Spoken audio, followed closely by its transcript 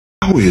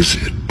How is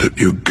it that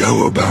you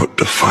go about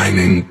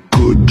defining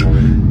good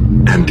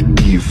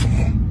and evil?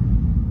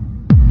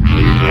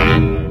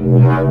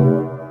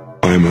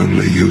 I'm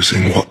only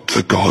using what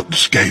the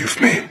gods gave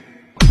me.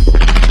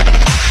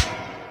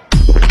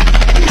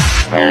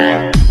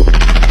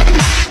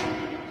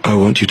 I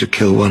want you to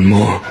kill one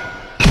more.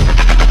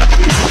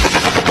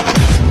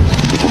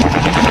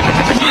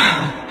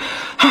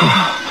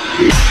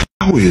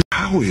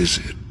 How is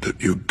it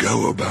that you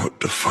go about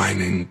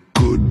defining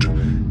good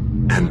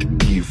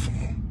and evil?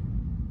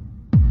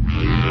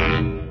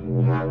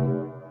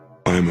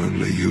 I'm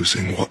only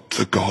using what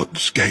the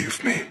gods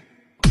gave me.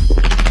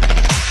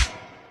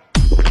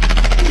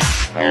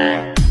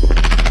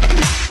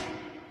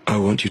 I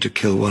want you to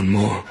kill one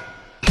more.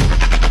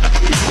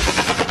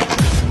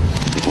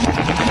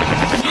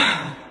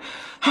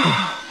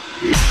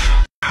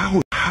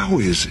 How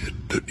is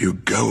it that you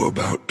go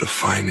about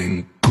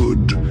defining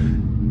good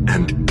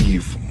and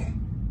evil?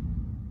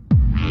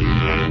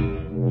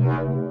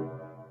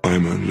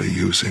 I'm only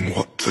using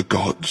what the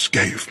gods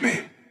gave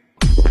me.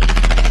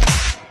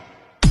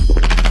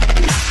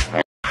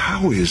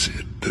 How is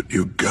it that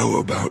you go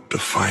about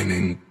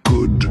defining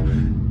good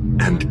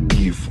and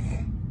evil?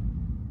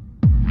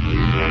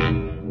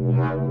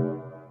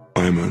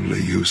 I'm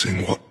only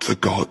using what the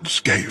gods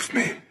gave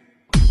me.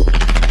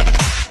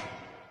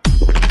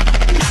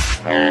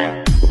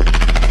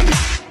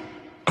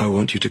 I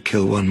want you to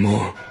kill one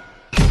more.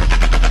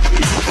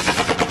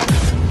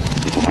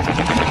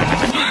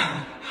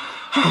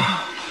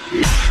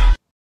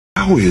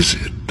 How is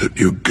it that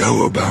you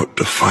go about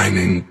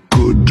defining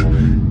good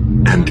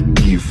and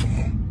evil?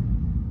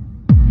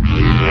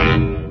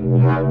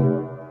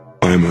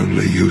 I'm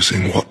only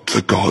using what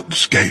the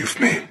gods gave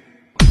me.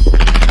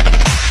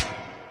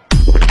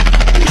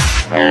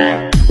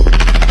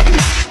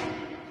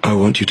 I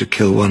want you to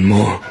kill one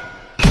more.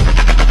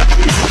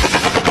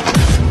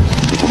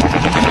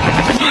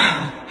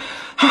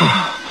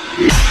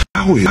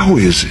 How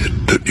is it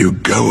that you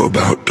go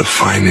about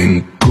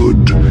defining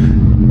good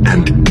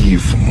and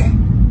evil?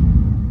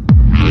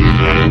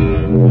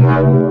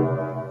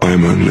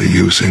 I'm only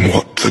using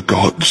what the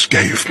gods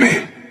gave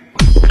me.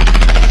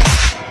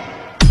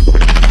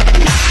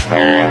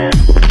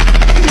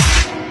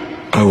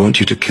 I want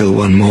you to kill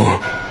one more.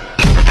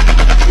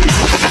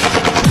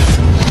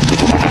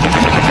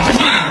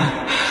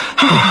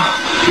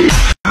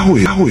 How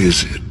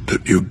is it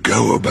that you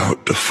go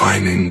about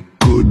defining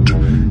good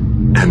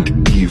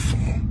and evil?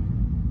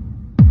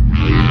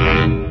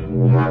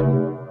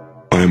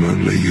 I'm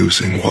only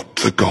using what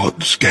the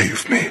gods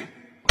gave me.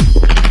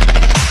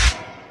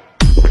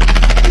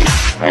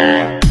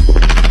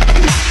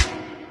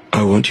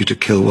 I want you to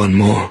kill one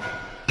more.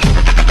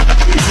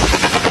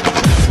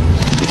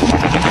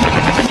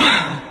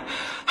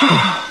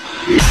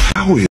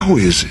 How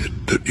is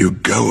it that you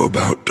go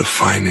about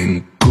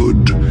defining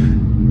good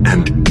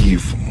and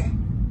evil?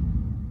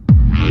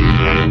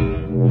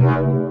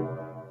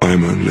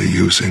 I'm only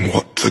using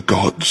what the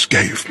gods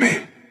gave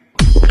me.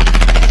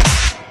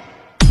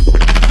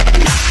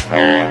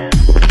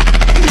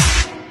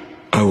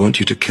 I want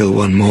you to kill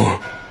one more.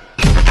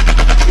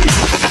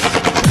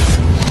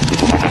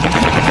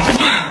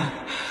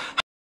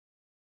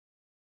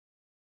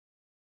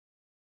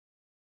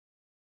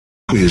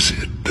 How is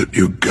it that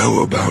you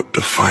go about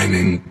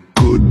defining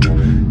good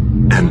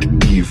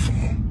and evil?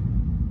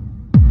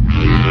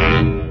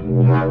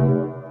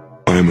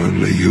 I'm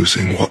only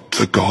using what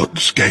the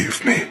gods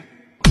gave me.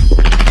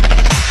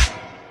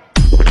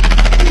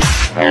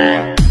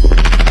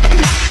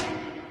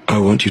 I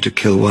want you to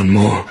kill one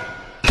more.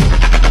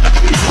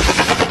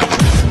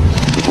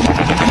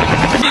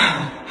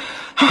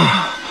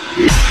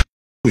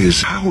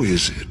 How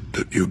is it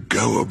that you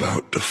go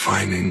about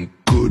defining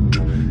good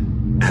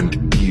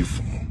and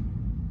evil?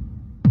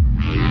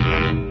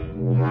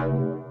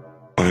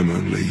 I'm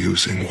only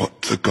using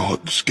what the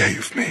gods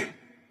gave me.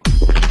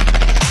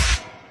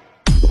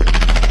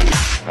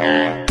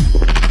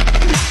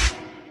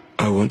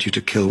 I want you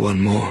to kill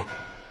one more.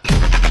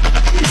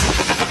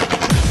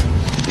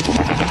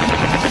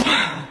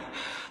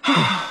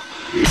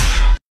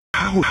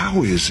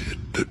 How is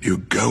it that you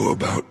go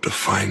about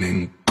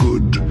defining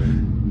good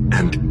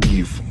and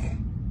evil?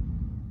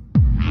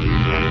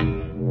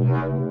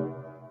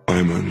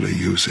 I'm only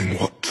using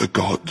what the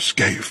gods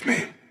gave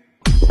me.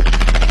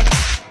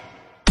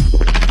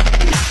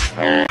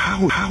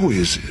 How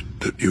is it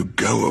that you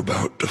go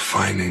about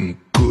defining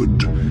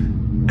good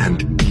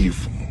and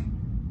evil?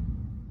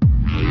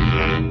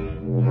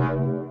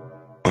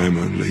 I'm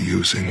only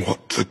using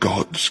what the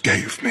gods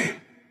gave me.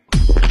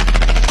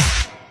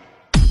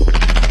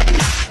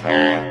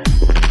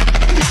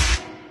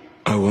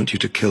 I want you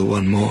to kill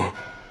one more.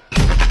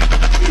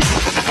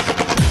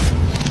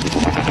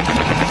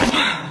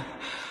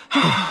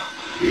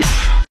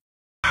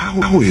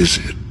 How is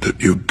it that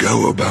you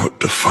go about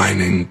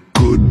defining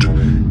good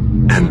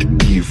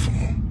and evil?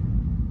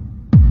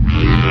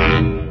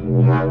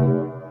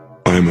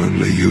 I'm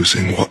only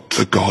using what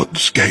the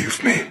gods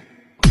gave me.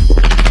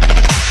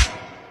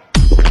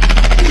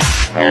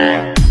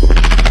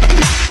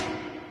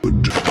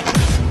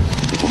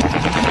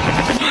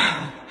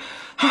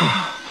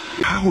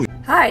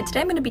 Hi, today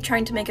I'm going to be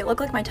trying to make it look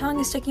like my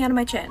tongue is sticking out of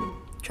my chin.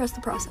 Trust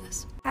the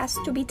process. Has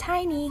to be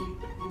tiny.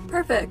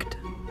 Perfect.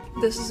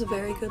 This is a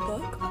very good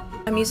look.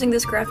 I'm using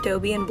this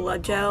Graftobi and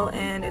blood gel,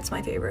 and it's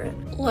my favorite.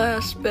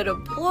 Last bit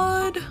of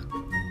blood.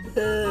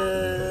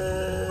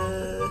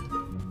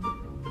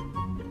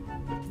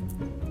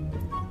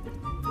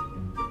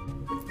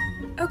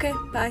 Okay,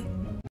 bye.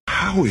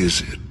 How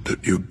is it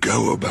that you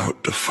go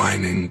about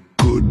defining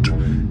good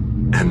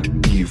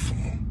and evil?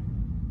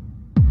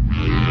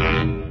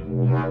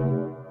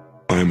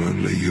 I'm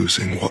only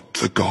using what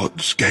the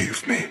gods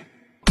gave me.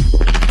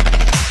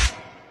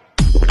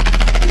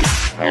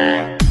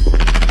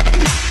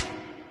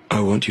 I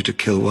want you to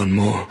kill one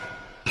more.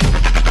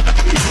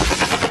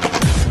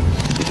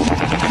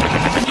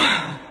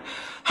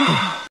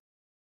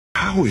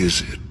 How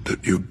is it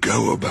that you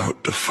go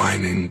about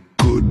defining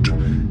good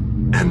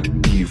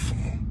and evil?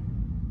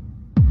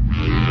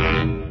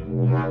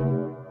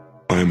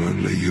 I'm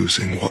only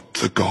using what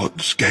the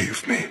gods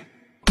gave me.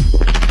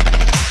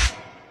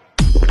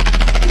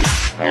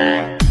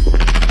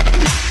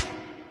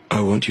 I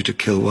want you to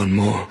kill one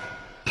more.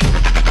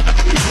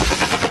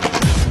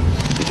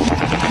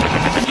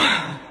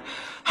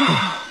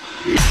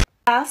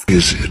 Ask.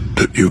 Is it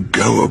that you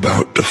go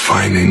about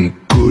defining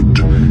good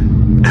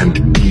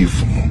and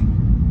evil?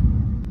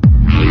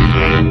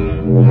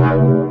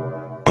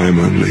 I'm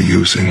only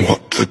using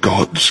what the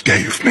gods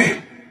gave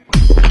me.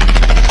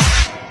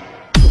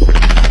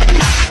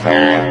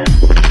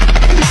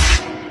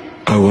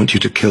 I want you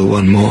to kill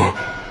one more.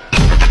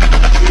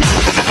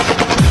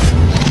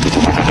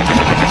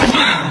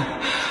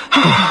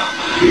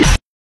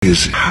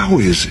 How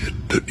is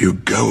it that you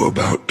go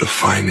about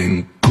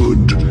defining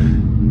good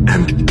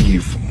and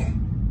evil?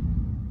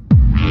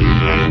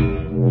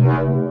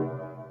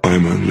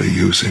 I'm only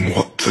using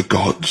what the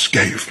gods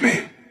gave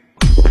me.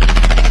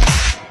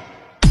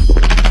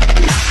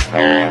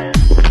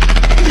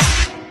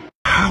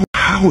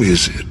 How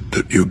is it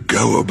that you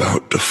go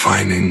about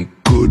defining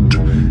good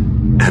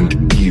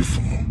and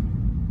evil?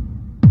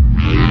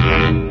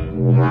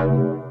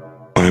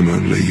 I'm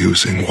only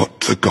using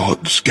what the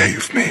gods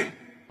gave me.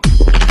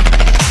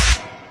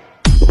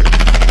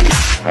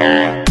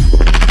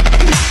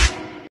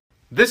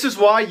 This is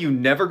why you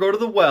never go to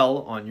the well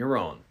on your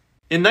own.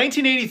 In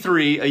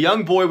 1983, a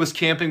young boy was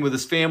camping with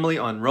his family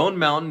on Roan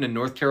Mountain in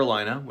North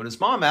Carolina when his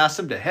mom asked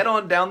him to head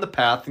on down the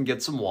path and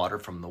get some water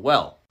from the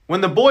well.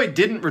 When the boy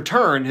didn't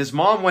return, his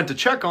mom went to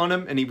check on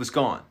him and he was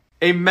gone.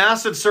 A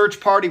massive search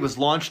party was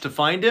launched to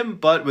find him,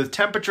 but with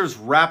temperatures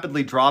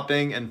rapidly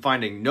dropping and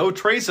finding no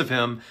trace of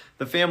him,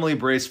 the family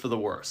braced for the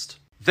worst.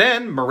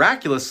 Then,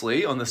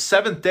 miraculously, on the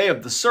 7th day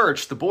of the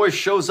search, the boy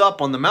shows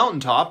up on the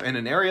mountaintop in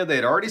an area they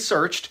had already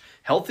searched,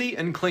 healthy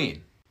and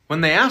clean.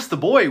 When they asked the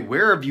boy,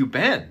 "Where have you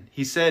been?"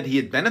 he said he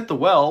had been at the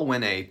well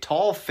when a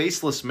tall,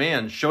 faceless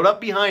man showed up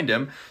behind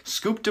him,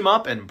 scooped him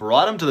up, and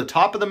brought him to the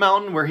top of the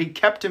mountain where he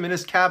kept him in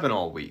his cabin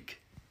all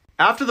week.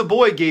 After the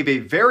boy gave a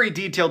very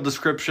detailed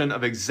description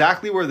of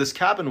exactly where this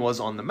cabin was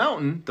on the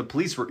mountain, the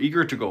police were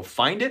eager to go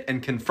find it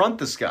and confront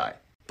this guy.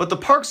 But the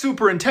park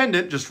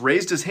superintendent just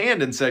raised his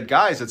hand and said,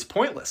 "Guys, it's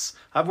pointless.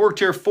 I've worked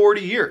here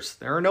 40 years.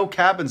 There are no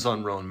cabins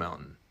on Roan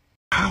Mountain."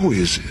 How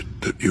is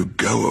it that you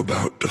go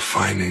about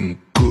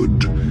defining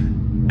good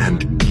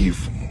and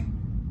evil?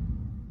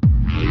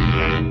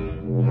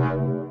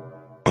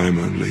 I'm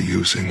only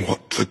using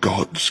what the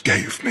gods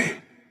gave me.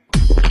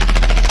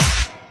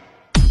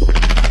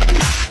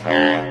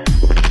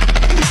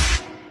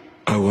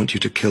 I want you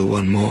to kill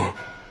one more.